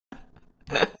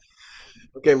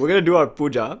Okay, we're gonna do our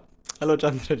puja. Hello,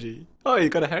 Chandraji. Oh, you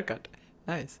got a haircut.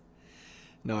 Nice.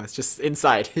 No, it's just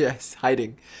inside. Yes,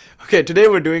 hiding. Okay, today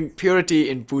we're doing purity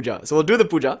in puja. So we'll do the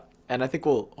puja, and I think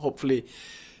we'll hopefully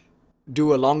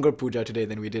do a longer puja today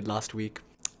than we did last week.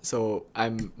 So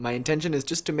my intention is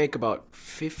just to make about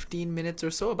 15 minutes or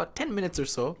so, about 10 minutes or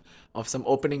so of some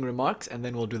opening remarks, and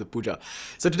then we'll do the puja.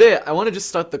 So today I want to just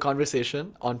start the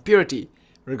conversation on purity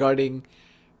regarding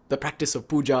the practice of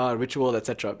puja, ritual,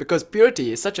 etc. Because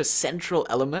purity is such a central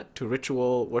element to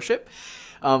ritual worship,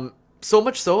 so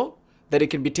much so that it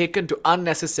can be taken to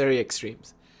unnecessary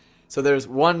extremes. So there's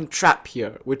one trap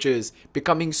here, which is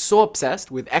becoming so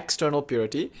obsessed with external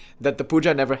purity that the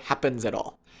puja never happens at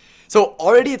all. So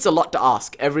already it's a lot to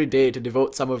ask every day to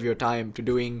devote some of your time to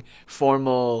doing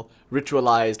formal,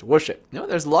 ritualized worship.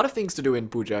 There's a lot of things to do in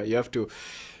puja. You have to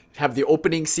have the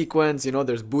opening sequence,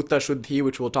 there's Bhuta Shuddhi,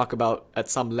 which we'll talk about at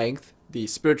some length, the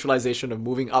spiritualization of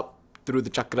moving up through the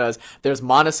chakras. There's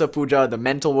Manasa Puja, the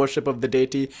mental worship of the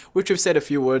deity, which we've said a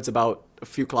few words about a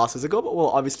few classes ago, but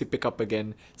we'll obviously pick up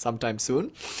again sometime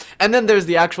soon. And then there's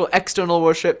the actual external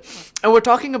worship. And we're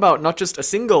talking about not just a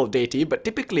single deity, but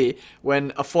typically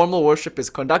when a formal worship is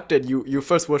conducted, you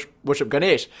first worship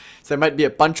Ganesh. So there might be a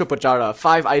Panchopachara,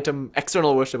 5-item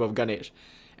external worship of Ganesh.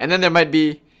 And then there might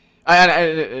be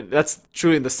that's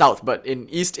true in the south, but in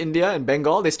East India and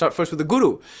Bengal, they start first with the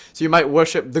Guru. So you might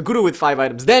worship the Guru with 5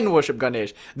 items, then worship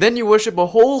Ganesh. Then you worship a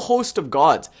whole host of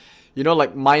gods,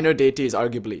 like minor deities,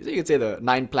 arguably. So you could say the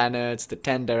 9 planets, the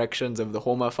 10 directions of the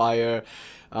Homa fire,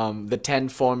 the 10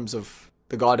 forms of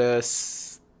the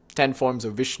goddess, 10 forms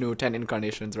of Vishnu, 10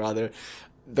 incarnations rather,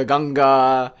 the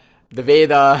Ganga, the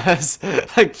Vedas.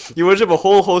 Like, you worship a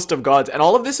whole host of gods, and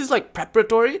all of this is like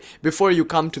preparatory before you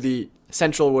come to the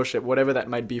central worship, whatever that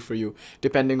might be for you,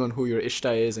 depending on who your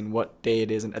Ishta is and what day it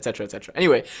is, and etc. etc.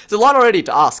 Anyway, there's a lot already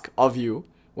to ask of you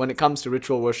when it comes to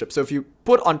ritual worship. So if you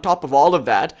put on top of all of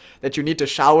that you need to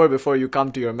shower before you come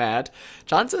to your mat,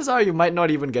 chances are you might not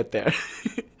even get there.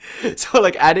 So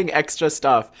like adding extra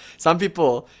stuff. Some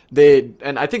people,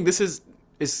 and I think this is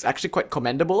actually quite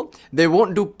commendable, they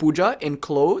won't do puja in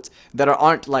clothes that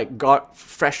aren't like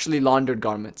freshly laundered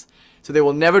garments. So they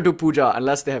will never do puja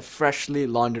unless they have freshly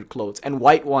laundered clothes, and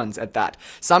white ones at that.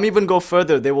 Some even go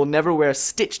further. They will never wear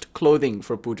stitched clothing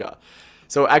for puja.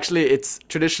 So actually, it's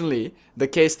traditionally the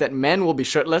case that men will be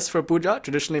shirtless for puja.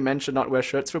 Traditionally, men should not wear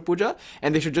shirts for puja,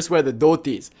 and they should just wear the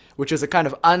dhotis, which is a kind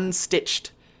of unstitched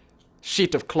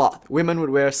sheet of cloth. Women would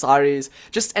wear saris,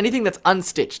 just anything that's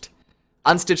unstitched.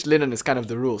 Unstitched linen is kind of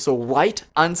the rule. So white,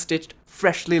 unstitched,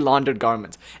 freshly laundered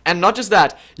garments. And not just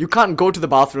that, you can't go to the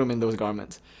bathroom in those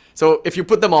garments. So if you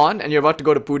put them on and you're about to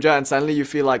go to puja and suddenly you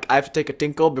feel like I have to take a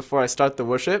tinkle before I start the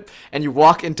worship, and you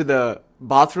walk into the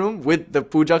bathroom with the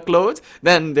puja clothes,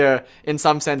 then they're in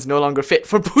some sense no longer fit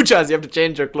for pujas. You have to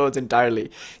change your clothes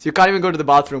entirely. So you can't even go to the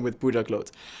bathroom with puja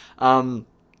clothes.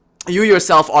 You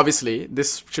yourself, obviously,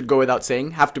 this should go without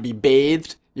saying, have to be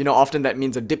bathed. Often that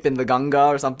means a dip in the Ganga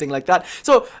or something like that.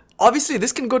 So obviously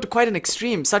this can go to quite an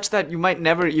extreme such that you might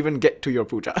never even get to your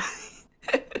puja.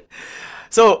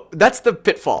 So that's the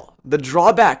pitfall. The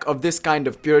drawback of this kind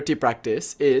of purity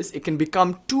practice is it can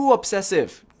become too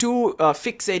obsessive, too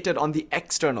fixated on the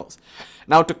externals.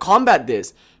 Now, to combat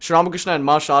this, Sri Ramakrishna and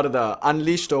Ma Sharada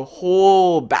unleashed a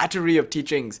whole battery of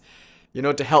teachings,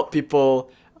 to help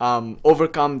people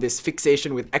overcome this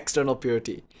fixation with external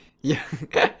purity. Yeah,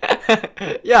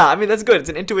 yeah. I mean, that's good. It's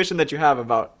an intuition that you have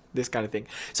about this kind of thing.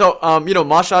 So,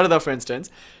 Ma Sharada, for instance,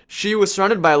 she was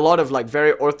surrounded by a lot of like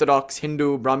very orthodox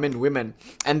Hindu Brahmin women,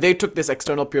 and they took this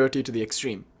external purity to the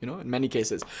extreme, in many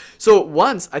cases. So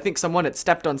once, I think someone had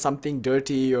stepped on something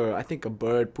dirty, or I think a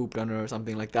bird pooped on her or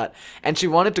something like that, and she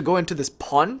wanted to go into this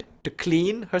pond to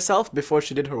clean herself before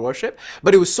she did her worship,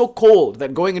 but it was so cold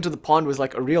that going into the pond was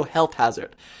like a real health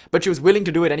hazard. But she was willing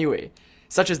to do it anyway.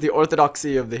 Such is the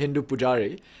orthodoxy of the Hindu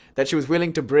pujari, that she was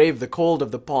willing to brave the cold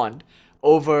of the pond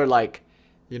over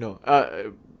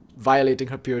violating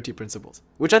her purity principles,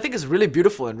 which I think is really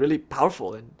beautiful and really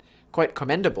powerful and quite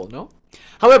commendable, no?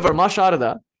 However, Ma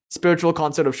Sharada, spiritual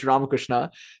consort of Sri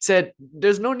Ramakrishna, said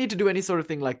there's no need to do any sort of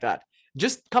thing like that.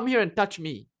 Just come here and touch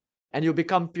me, and you'll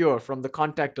become pure from the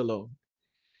contact alone.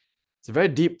 It's a very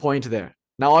deep point there.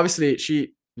 Now, obviously,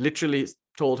 she literally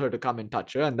told her to come and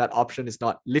touch her, and that option is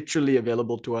not literally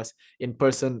available to us in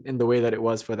person in the way that it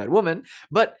was for that woman.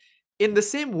 But in the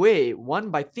same way,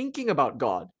 one, by thinking about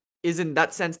God, is in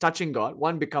that sense touching God,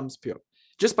 one becomes pure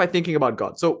just by thinking about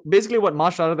God. So basically what Ma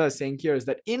Sharada is saying here is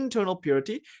that internal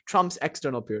purity trumps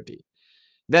external purity.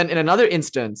 Then in another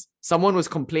instance, someone was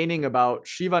complaining about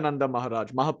Shivananda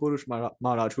Maharaj, Mahapurush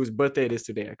Maharaj, whose birthday it is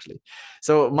today actually.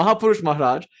 So Mahapurush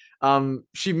Maharaj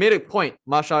she made a point,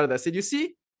 Ma Sharada said, you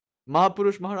see,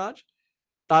 Mahapurush Maharaj,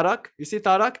 Tarak, you see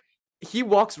Tarak? He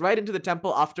walks right into the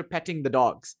temple after petting the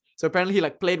dogs. So apparently he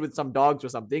like played with some dogs or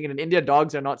something. And in India,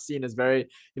 dogs are not seen as very,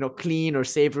 clean or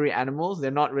savory animals.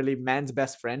 They're not really man's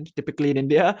best friend. Typically in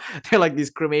India, they're like these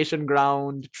cremation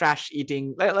ground, trash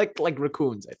eating, like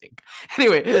raccoons, I think.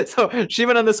 Anyway, so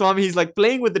Shivananda Swami, he's like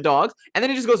playing with the dogs, and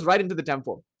then he just goes right into the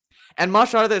temple. And Ma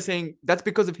Sharada is saying that's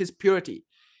because of his purity.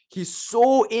 He's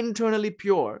so internally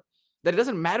pure that it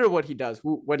doesn't matter what he does,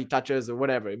 what he touches or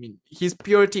whatever. I mean, his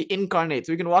purity incarnate.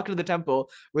 So he can walk into the temple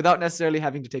without necessarily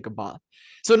having to take a bath.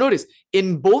 So notice,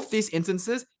 in both these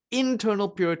instances, internal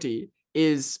purity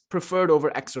is preferred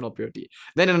over external purity.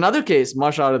 Then in another case,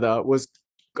 Ma Sharada was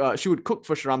she would cook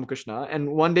for Sri Ramakrishna, and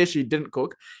one day she didn't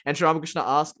cook, and Sri Ramakrishna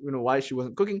asked, why she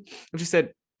wasn't cooking, and she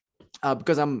said,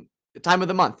 because I'm time of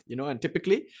the month, and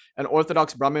typically an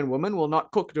Orthodox Brahmin woman will not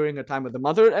cook during a time of the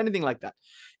month or anything like that.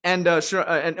 And sure,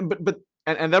 and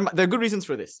there are good reasons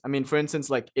for this. I mean, for instance,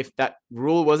 like if that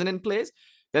rule wasn't in place,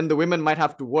 then the women might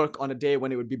have to work on a day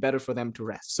when it would be better for them to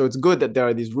rest. So it's good that there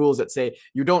are these rules that say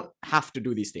you don't have to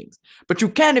do these things, but you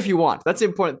can if you want. That's the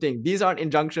important thing. These aren't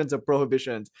injunctions or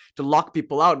prohibitions to lock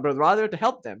people out, but rather to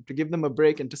help them, to give them a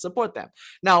break and to support them.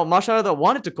 Now, Ma Sharada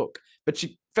wanted to cook, but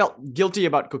she felt guilty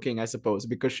about cooking, I suppose,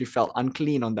 because she felt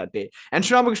unclean on that day. And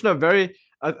Sri Ramakrishna very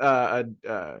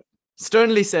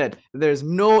sternly said, there's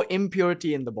no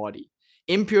impurity in the body.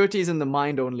 Impurity is in the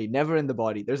mind only, never in the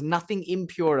body. There's nothing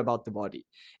impure about the body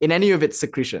in any of its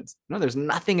secretions. No, there's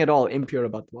nothing at all impure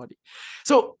about the body.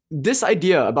 So this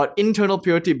idea about internal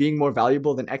purity being more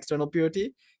valuable than external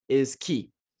purity is key.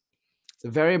 It's a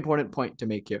very important point to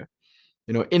make here.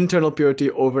 Internal purity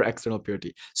over external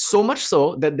purity. So much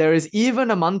so that there is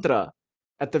even a mantra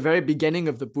at the very beginning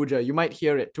of the puja. You might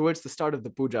hear it towards the start of the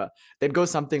puja that goes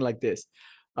something like this.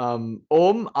 Om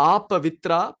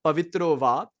apavitra pavitro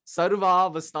va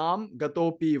sarva vastam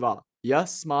gatopi va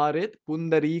yasmarit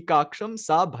pundarikaksham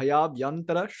sa bhayab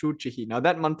yantra shuchihi. Now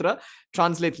that mantra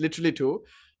translates literally to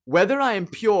whether I am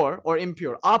pure or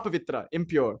impure. Apavitra,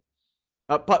 impure.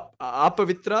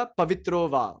 Apavitra pavitro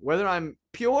va. Whether I'm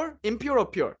pure, impure, or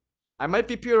pure. I might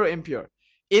be pure or impure.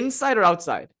 Inside or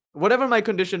outside. Whatever my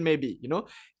condition may be,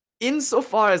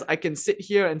 insofar as I can sit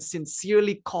here and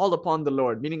sincerely call upon the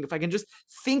Lord, meaning if I can just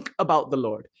think about the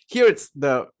Lord. Here it's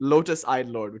the lotus-eyed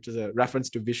Lord, which is a reference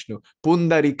to Vishnu.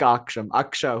 Pundarikaksham,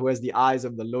 Aksha, who has the eyes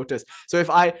of the lotus. So if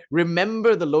I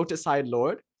remember the lotus-eyed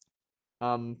Lord,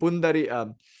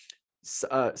 Pundari,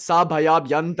 Sabhayab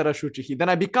Yantara Shuchihi, then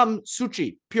I become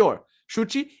Suchi, pure.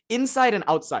 Shuchi, inside and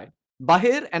outside.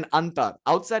 Bahir and Antar,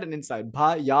 outside and inside.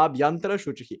 Bha, Yab, Yantra,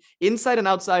 Shuchihi. Inside and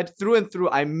outside, through and through,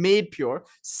 I'm made pure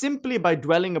simply by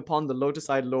dwelling upon the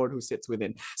lotus-eyed Lord who sits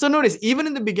within. So notice, even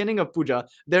in the beginning of puja,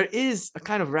 there is a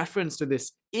kind of reference to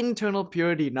this internal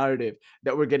purity narrative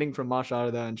that we're getting from Ma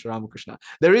Sharada and Sri Ramakrishna.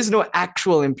 There is no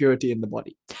actual impurity in the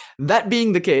body. That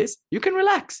being the case, you can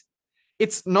relax.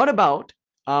 It's not about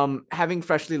having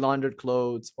freshly laundered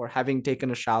clothes or having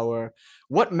taken a shower.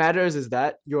 What matters is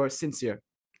that you're sincere,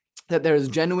 that there is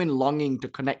genuine longing to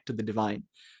connect to the divine,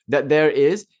 that there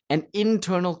is an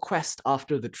internal quest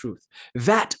after the truth.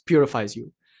 That purifies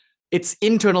you. It's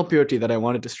internal purity that I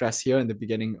wanted to stress here in the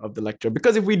beginning of the lecture,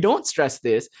 because if we don't stress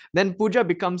this, then puja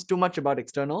becomes too much about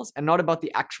externals and not about the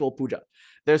actual puja.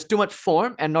 There's too much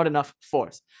form and not enough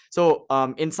force. So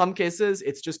in some cases,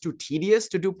 it's just too tedious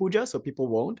to do puja, so people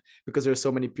won't, because there's so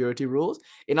many purity rules.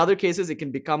 In other cases, it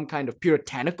can become kind of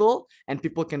puritanical, and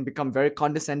people can become very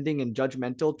condescending and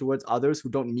judgmental towards others who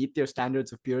don't meet their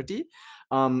standards of purity.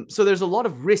 So there's a lot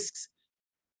of risks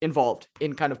involved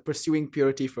in kind of pursuing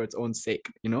purity for its own sake,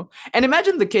 And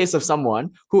imagine the case of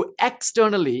someone who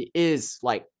externally is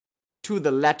like to the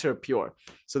letter pure.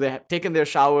 So they have taken their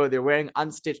shower, they're wearing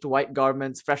unstitched white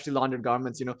garments, freshly laundered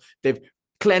garments, they've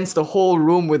cleansed the whole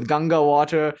room with Ganga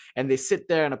water, and they sit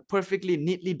there in a perfectly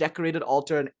neatly decorated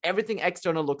altar, and everything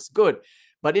external looks good.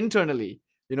 But internally,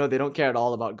 they don't care at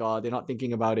all about God. They're not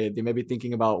thinking about it. They may be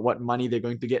thinking about what money they're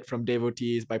going to get from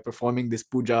devotees by performing this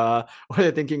puja, or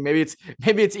they're thinking maybe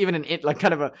it's even an like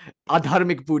kind of a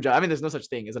adharmic puja. I mean, there's no such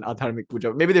thing as an adharmic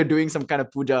puja. Maybe they're doing some kind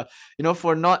of puja,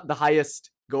 for not the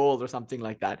highest goal or something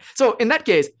like that. So in that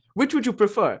case, which would you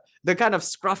prefer? The kind of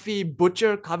scruffy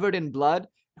butcher covered in blood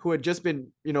who had just been,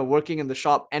 working in the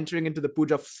shop, entering into the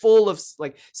puja full of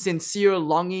like sincere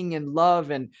longing and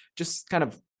love and just kind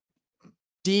of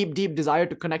deep desire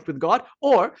to connect with God,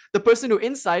 or the person who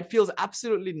inside feels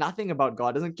absolutely nothing about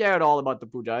God, doesn't care at all about the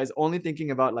puja, is only thinking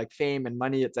about like fame and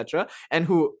money, etc., and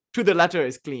who to the letter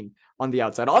is clean on the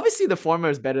outside. Obviously the former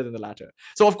is better than the latter.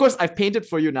 So of course I've painted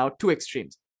for you now two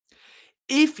extremes.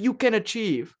 If you can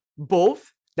achieve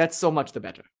both that's so much the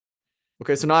better.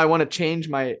 Okay, so now I want to change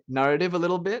my narrative a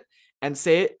little bit and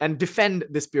say and defend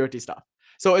this purity stuff.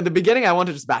 So in the beginning, I want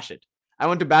to just bash it. I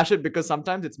want to bash it because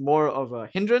sometimes it's more of a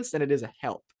hindrance than it is a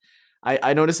help.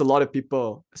 I notice a lot of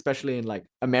people, especially in like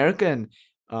American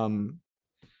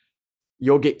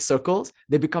yogic circles,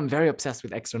 they become very obsessed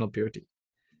with external purity.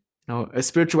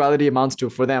 Spirituality amounts to,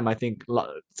 for them, I think,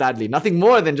 sadly, nothing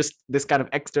more than just this kind of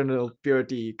external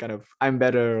purity, kind of I'm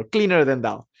better, cleaner than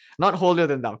thou, not holier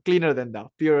than thou, cleaner than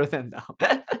thou, purer than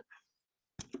thou.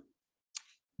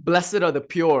 Blessed are the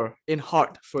pure in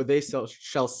heart, for they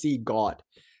shall see God.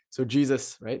 So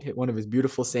Jesus, right, hit one of his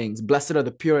beautiful sayings, blessed are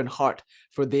the pure in heart,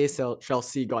 for they shall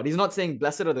see God. He's not saying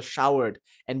blessed are the showered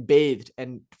and bathed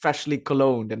and freshly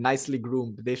cologned and nicely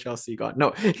groomed, they shall see God.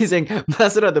 No, he's saying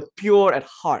blessed are the pure at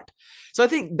heart. So I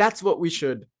think that's what we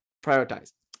should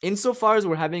prioritize. Insofar as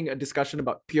we're having a discussion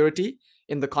about purity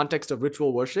in the context of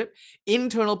ritual worship,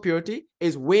 internal purity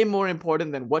is way more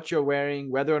important than what you're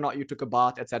wearing, whether or not you took a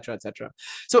bath, etc., etc.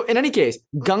 So in any case,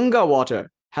 Ganga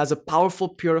water has a powerful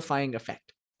purifying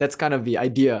effect. That's kind of the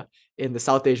idea in the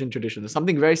South Asian tradition. There's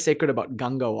something very sacred about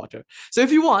Ganga water. So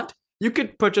if you want, you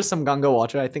could purchase some Ganga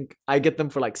water. I think I get them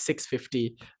for like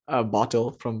 $6.50 a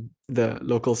bottle from the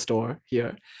local store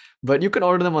here. But you can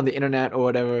order them on the internet or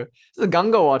whatever. So the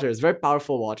Ganga water is very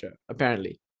powerful water,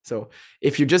 apparently. So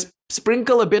if you just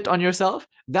sprinkle a bit on yourself,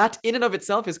 that in and of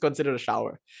itself is considered a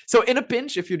shower. So in a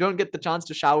pinch, if you don't get the chance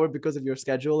to shower because of your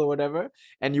schedule or whatever,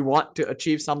 and you want to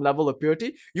achieve some level of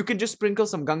purity, you can just sprinkle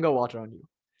some Ganga water on you.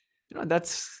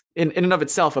 That's in and of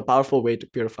itself a powerful way to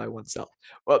purify oneself,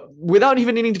 without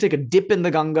even needing to take a dip in the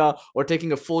Ganga or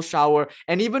taking a full shower.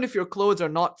 And even if your clothes are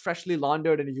not freshly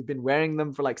laundered and you've been wearing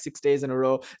them for like 6 days in a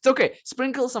row, it's okay.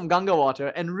 Sprinkle some Ganga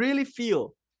water and really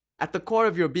feel at the core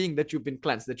of your being that you've been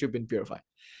cleansed, that you've been purified.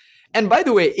 And by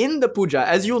the way, in the puja,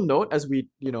 as you'll note, as we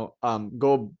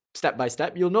go step by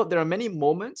step, you'll note there are many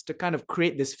moments to kind of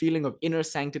create this feeling of inner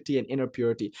sanctity and inner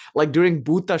purity. Like during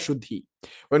Bhuta Shuddhi,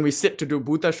 when we sit to do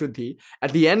Bhuta Shuddhi,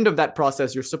 at the end of that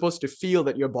process, you're supposed to feel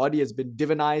that your body has been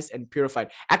divinized and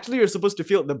purified. Actually, you're supposed to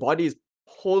feel the body is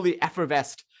wholly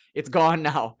effervesced. It's gone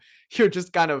now. You're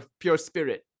just kind of pure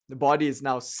spirit. The body is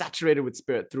now saturated with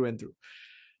spirit through and through.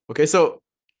 Okay, so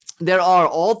there are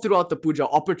all throughout the puja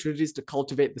opportunities to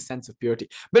cultivate the sense of purity.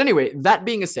 But anyway, that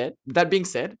being said,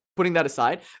 putting that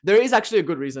aside, there is actually a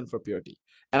good reason for purity.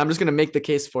 And I'm just going to make the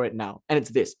case for it now. And it's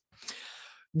this.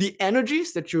 The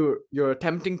energies that you're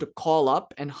attempting to call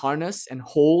up and harness and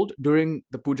hold during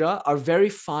the puja are very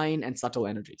fine and subtle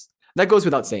energies. That goes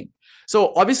without saying.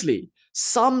 So obviously,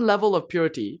 some level of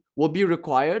purity will be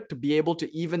required to be able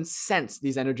to even sense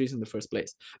these energies in the first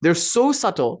place. They're so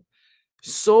subtle,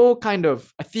 so kind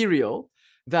of ethereal,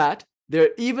 that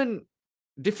they're even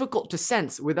difficult to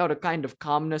sense without a kind of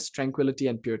calmness, tranquility,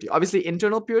 and purity. Obviously,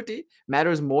 internal purity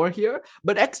matters more here,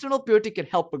 but external purity can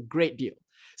help a great deal.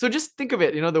 So just think of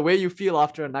it, the way you feel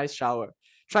after a nice shower.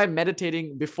 Try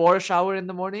meditating before a shower in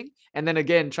the morning, and then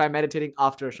again, try meditating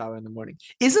after a shower in the morning.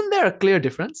 Isn't there a clear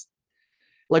difference?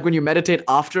 Like when you meditate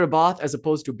after a bath as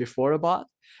opposed to before a bath.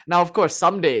 Now, of course,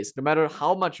 some days, no matter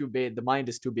how much you bathe, the mind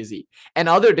is too busy. And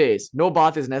other days, no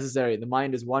bath is necessary. The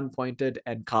mind is one-pointed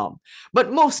and calm.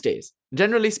 But most days,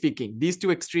 generally speaking, these two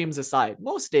extremes aside,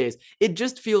 most days, it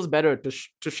just feels better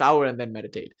to shower and then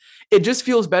meditate. It just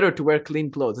feels better to wear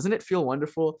clean clothes. Doesn't it feel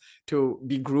wonderful to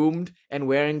be groomed and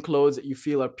wearing clothes that you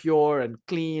feel are pure and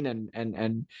clean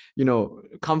and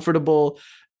comfortable?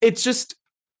 It's just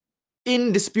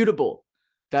indisputable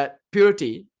that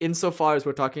purity, insofar as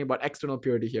we're talking about external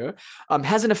purity here,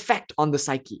 has an effect on the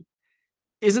psyche.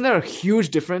 Isn't there a huge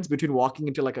difference between walking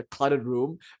into like a cluttered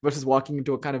room versus walking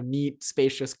into a kind of neat,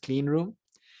 spacious, clean room?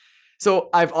 So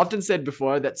I've often said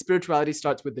before that spirituality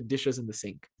starts with the dishes in the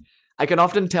sink. I can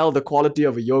often tell the quality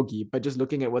of a yogi by just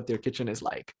looking at what their kitchen is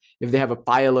like. If they have a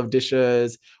pile of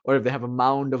dishes, or if they have a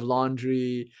mound of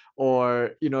laundry,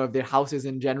 or if their house is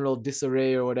in general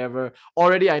disarray or whatever,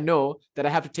 already I know that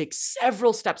I have to take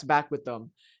several steps back with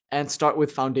them and start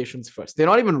with foundations first. They're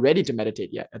not even ready to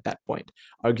meditate yet at that point,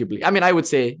 arguably. I mean, I would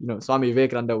say, Swami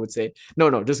Vivekananda would say,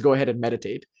 no, just go ahead and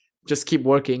meditate. Just keep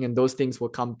working and those things will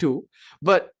come too.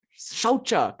 But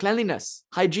shaucha, cleanliness,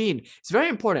 hygiene, it's very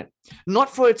important.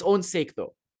 Not for its own sake,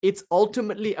 though. It's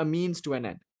ultimately a means to an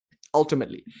end.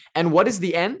 Ultimately. And what is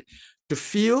the end? To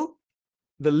feel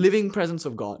the living presence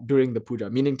of God during the puja,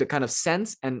 meaning to kind of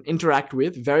sense and interact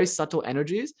with very subtle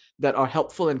energies that are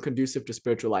helpful and conducive to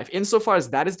spiritual life. Insofar as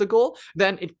that is the goal,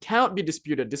 then it cannot be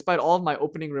disputed, despite all of my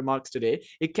opening remarks today,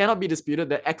 it cannot be disputed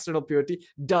that external purity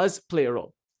does play a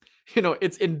role.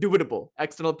 It's indubitable.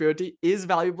 External purity is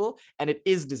valuable and it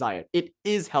is desired. It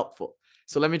is helpful.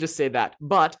 So let me just say that.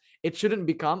 But it shouldn't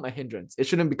become a hindrance. It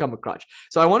shouldn't become a crutch.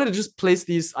 So I wanted to just place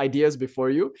these ideas before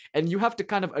you, and you have to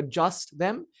kind of adjust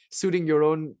them, suiting your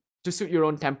own to suit your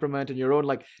own temperament and your own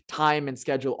like time and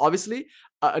schedule. Obviously,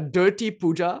 a dirty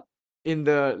puja in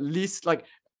the least like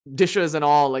dishes and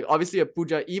all, like obviously a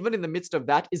puja, even in the midst of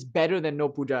that, is better than no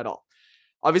puja at all.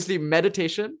 Obviously,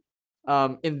 meditation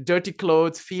in dirty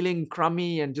clothes, feeling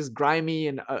crummy and just grimy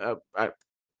and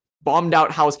bombed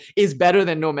out house is better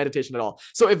than no meditation at all.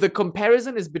 So if the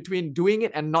comparison is between doing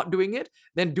it and not doing it,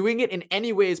 then doing it in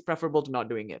any way is preferable to not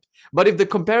doing it. But if the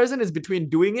comparison is between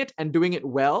doing it and doing it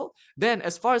well, then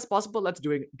as far as possible, let's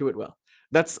do it well.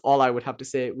 That's all I would have to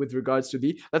say with regards to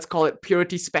the, let's call it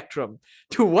purity spectrum.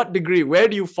 To what degree, where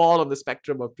do you fall on the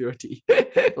spectrum of purity?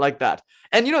 Like that.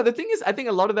 And the thing is, I think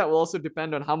a lot of that will also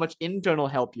depend on how much internal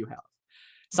help you have.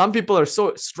 Some people are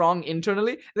so strong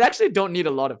internally, they actually don't need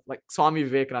a lot of, like Swami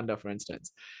Vivekananda, for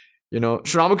instance. Sri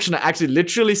Ramakrishna actually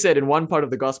literally said in one part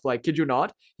of the gospel, I kid you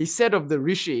not, he said of the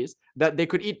rishis that they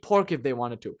could eat pork if they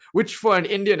wanted to, which for an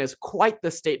Indian is quite the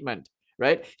statement,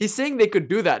 right? He's saying they could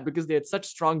do that because they had such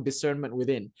strong discernment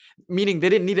within, meaning they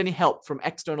didn't need any help from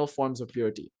external forms of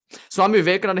purity. Swami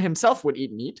Vivekananda himself would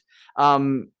eat meat.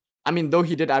 Though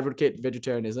he did advocate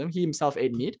vegetarianism, he himself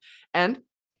ate meat. And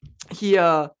he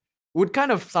would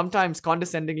kind of sometimes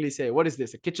condescendingly say, what is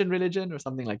this, a kitchen religion or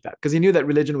something like that? Because he knew that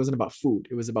religion wasn't about food.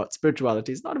 It was about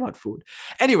spirituality. It's not about food.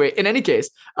 Anyway, in any case,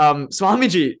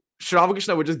 Swamiji, Sri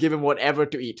Ramakrishna would just give him whatever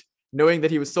to eat, knowing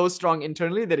that he was so strong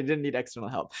internally that he didn't need external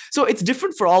help. So it's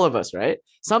different for all of us, right?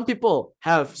 Some people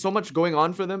have so much going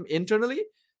on for them internally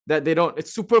that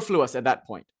it's superfluous at that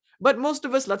point. But most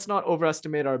of us, let's not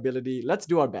overestimate our ability. Let's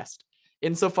do our best.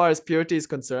 Insofar as purity is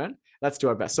concerned, let's do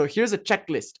our best. So here's a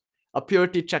checklist, a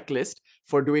purity checklist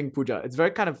for doing puja. It's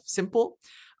very kind of simple.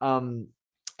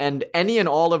 And any and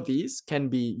all of these can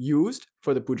be used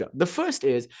for the puja. The first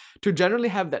is to generally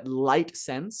have that light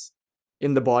sense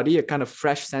in the body, a kind of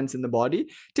fresh sense in the body.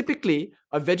 Typically,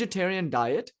 a vegetarian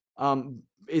diet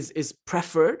is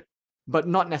preferred, but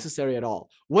not necessary at all.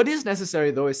 What is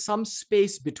necessary, though, is some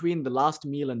space between the last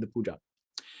meal and the puja.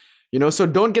 So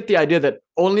don't get the idea that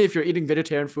only if you're eating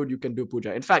vegetarian food, you can do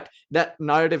puja. In fact, that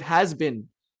narrative has been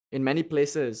in many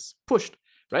places pushed,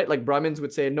 right? Like Brahmins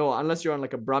would say, no, unless you're on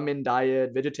like a Brahmin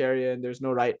diet, vegetarian, you have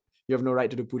no right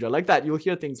to do puja. Like that, you'll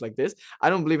hear things like this. I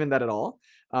don't believe in that at all.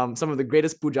 Some of the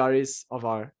greatest pujaris of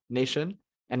our nation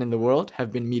and in the world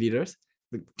have been meat eaters,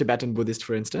 the Tibetan Buddhist,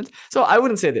 for instance. So I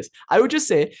wouldn't say this. I would just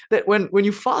say that when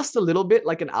you fast a little bit,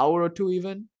 like an hour or two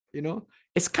even,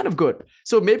 it's kind of good.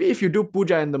 So maybe if you do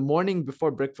puja in the morning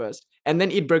before breakfast and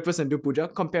then eat breakfast and do puja,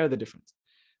 compare the difference.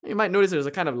 You might notice there's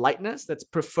a kind of lightness that's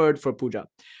preferred for puja.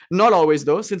 Not always,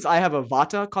 though. Since I have a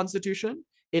vata constitution,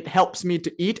 it helps me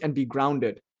to eat and be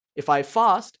grounded. If I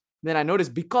fast, then I notice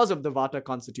because of the vata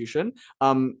constitution,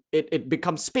 it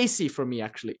becomes spacey for me,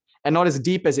 actually, and not as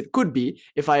deep as it could be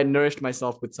if I had nourished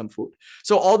myself with some food.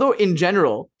 So although in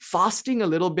general, fasting a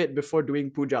little bit before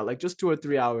doing puja, like just 2 or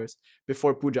 3 hours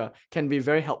before puja, can be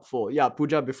very helpful. Yeah,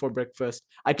 puja before breakfast.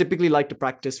 I typically like to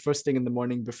practice first thing in the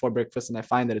morning before breakfast, and I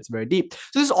find that it's very deep.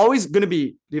 So this is always going to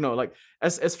be, like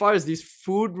as far as these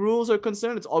food rules are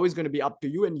concerned, it's always going to be up to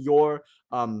you and your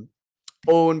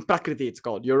own prakriti, it's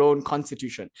called, your own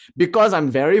constitution. Because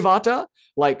I'm very vata,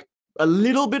 like a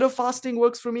little bit of fasting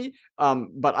works for me,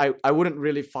 but I wouldn't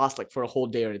really fast like for a whole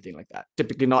day or anything like that.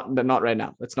 Typically not right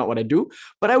now. That's not what I do.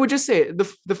 But I would just say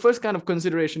the first kind of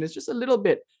consideration is just a little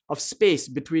bit of space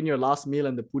between your last meal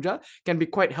and the puja can be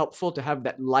quite helpful to have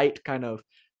that light kind of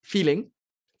feeling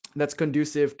that's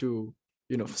conducive to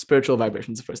spiritual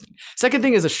vibrations. The first thing. Second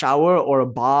thing is a shower or a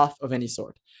bath of any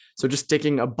sort. So just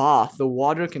taking a bath, the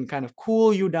water can kind of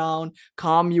cool you down,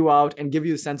 calm you out, and give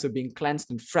you a sense of being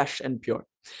cleansed and fresh and pure.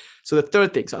 So the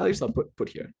third thing, so I'll put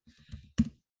here,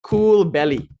 cool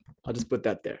belly. I'll just put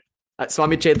that there.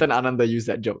 Swami Chaitanya Ananda used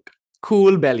that joke.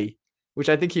 Cool belly, which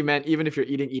I think he meant even if you're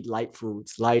eat light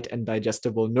foods, light and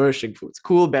digestible, nourishing foods.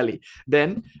 Cool belly.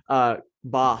 Then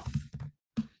bath.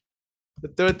 The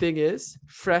third thing is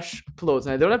fresh clothes.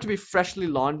 Now, they don't have to be freshly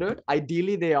laundered.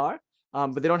 Ideally, they are,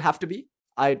 but they don't have to be.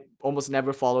 I almost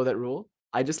never follow that rule.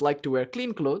 I just like to wear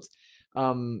clean clothes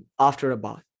after a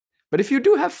bath. But if you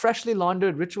do have freshly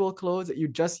laundered ritual clothes that you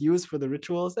just use for the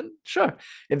rituals, then sure.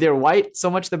 If they're white, so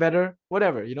much the better,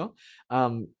 whatever,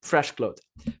 fresh clothes.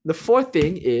 The fourth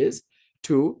thing is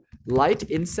to light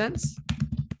incense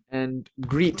and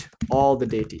greet all the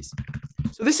deities.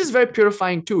 So this is very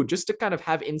purifying too, just to kind of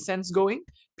have incense going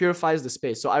purifies the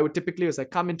space. So I would typically, as I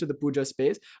come into the puja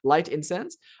space, light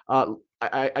incense.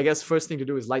 I guess first thing to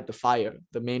do is light the fire,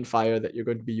 the main fire that you're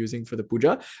going to be using for the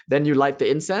puja. Then you light the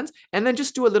incense and then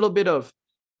just do a little bit of,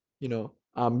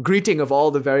 greeting of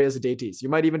all the various deities. You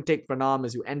might even take pranam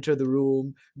as you enter the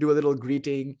room, do a little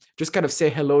greeting, just kind of say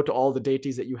hello to all the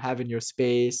deities that you have in your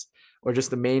space, or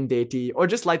just the main deity, or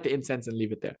just light the incense and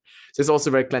leave it there. So it's also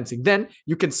very cleansing. Then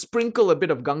you can sprinkle a bit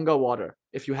of Ganga water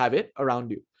if you have it around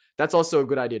you. That's also a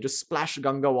good idea. Just splash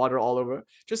Ganga water all over.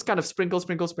 Just kind of sprinkle,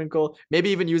 sprinkle, sprinkle. Maybe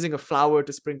even using a flower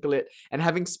to sprinkle it. And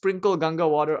having sprinkled Ganga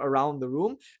water around the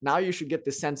room, now you should get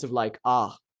this sense of like,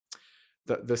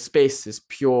 the space is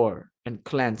pure and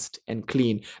cleansed and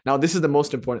clean. Now, this is the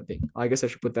most important thing. I guess I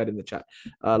should put that in the chat.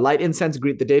 Light incense,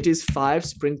 greet the deities. 5,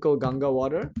 sprinkle Ganga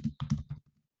water. And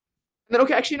then,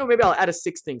 okay, actually, maybe I'll add a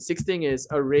 6th thing. 6th thing is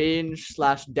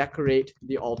arrange/decorate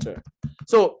the altar.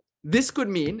 So this could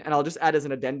mean, and I'll just add as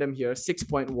an addendum here,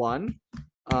 6.1,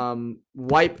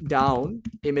 wipe down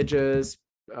images,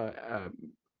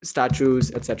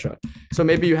 statues, etc. So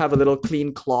maybe you have a little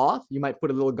clean cloth. You might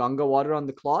put a little Ganga water on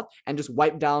the cloth and just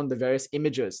wipe down the various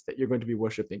images that you're going to be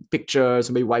worshiping, pictures,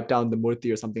 or maybe wipe down the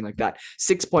murti or something like that.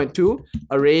 6.2,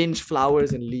 arrange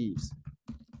flowers and leaves.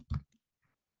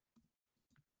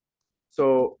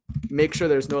 So make sure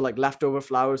there's no like leftover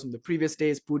flowers from the previous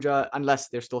day's puja, unless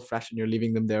they're still fresh and you're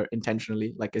leaving them there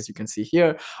intentionally, like as you can see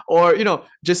here. Or,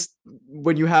 just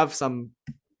when you have some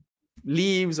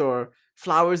leaves or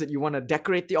flowers that you want to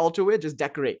decorate the altar with, just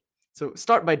decorate. So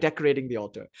start by decorating the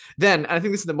altar. Then, and I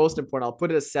think this is the most important, I'll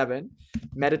put it as 7,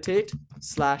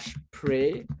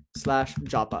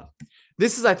 meditate/pray/japa.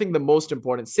 This is, I think, the most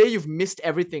important. Say you've missed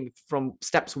everything from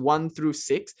steps 1 through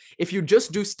 6. If you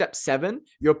just do step 7,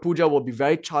 your puja will be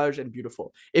very charged and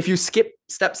beautiful. If you skip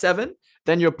step 7,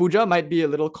 then your puja might be a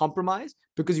little compromised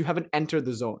because you haven't entered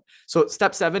the zone. So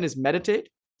step 7 is meditate,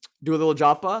 do a little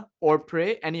japa, or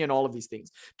pray, any and all of these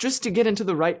things, just to get into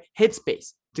the right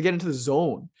headspace, to get into the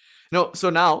zone. So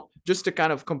now, just to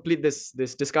kind of complete this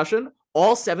discussion,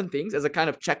 all 7 things as a kind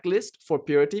of checklist for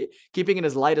purity, keeping it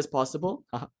as light as possible,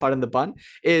 pardon the pun,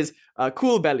 is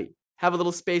cool belly, have a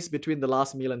little space between the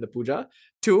last meal and the puja.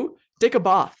 2, take a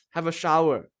bath, have a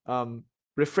shower,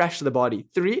 refresh the body.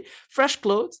 3, fresh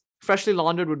clothes. Freshly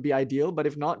laundered would be ideal, but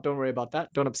if not, don't worry about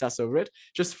that. Don't obsess over it.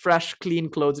 Just fresh, clean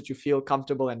clothes that you feel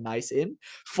comfortable and nice in.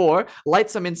 4,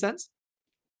 light some incense,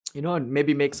 and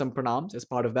maybe make some pranams as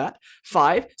part of that.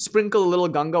 5, sprinkle a little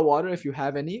Ganga water if you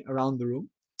have any around the room.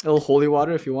 A little holy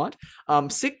water if you want.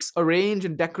 6, arrange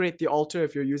and decorate the altar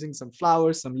if you're using some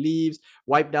flowers, some leaves,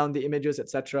 wipe down the images,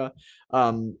 etc.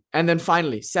 And then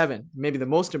finally, 7, maybe the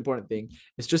most important thing,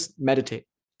 is just meditate.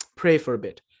 Pray for a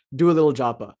bit. Do a little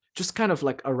japa. Just kind of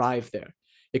like arrive there.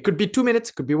 It could be 2 minutes,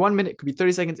 it could be 1 minute, it could be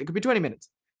 30 seconds, it could be 20 minutes,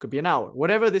 it could be an hour.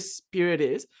 Whatever this period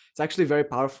is, it's actually very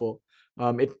powerful.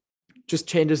 It just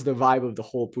changes the vibe of the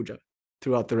whole puja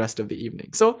throughout the rest of the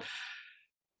evening. So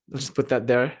let's just put that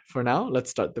there for now. Let's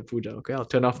start the puja. Okay, I'll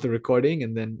turn off the recording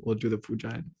and then we'll do the puja.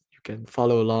 And you can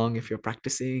follow along if you're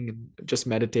practicing, and just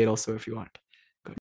meditate also if you want.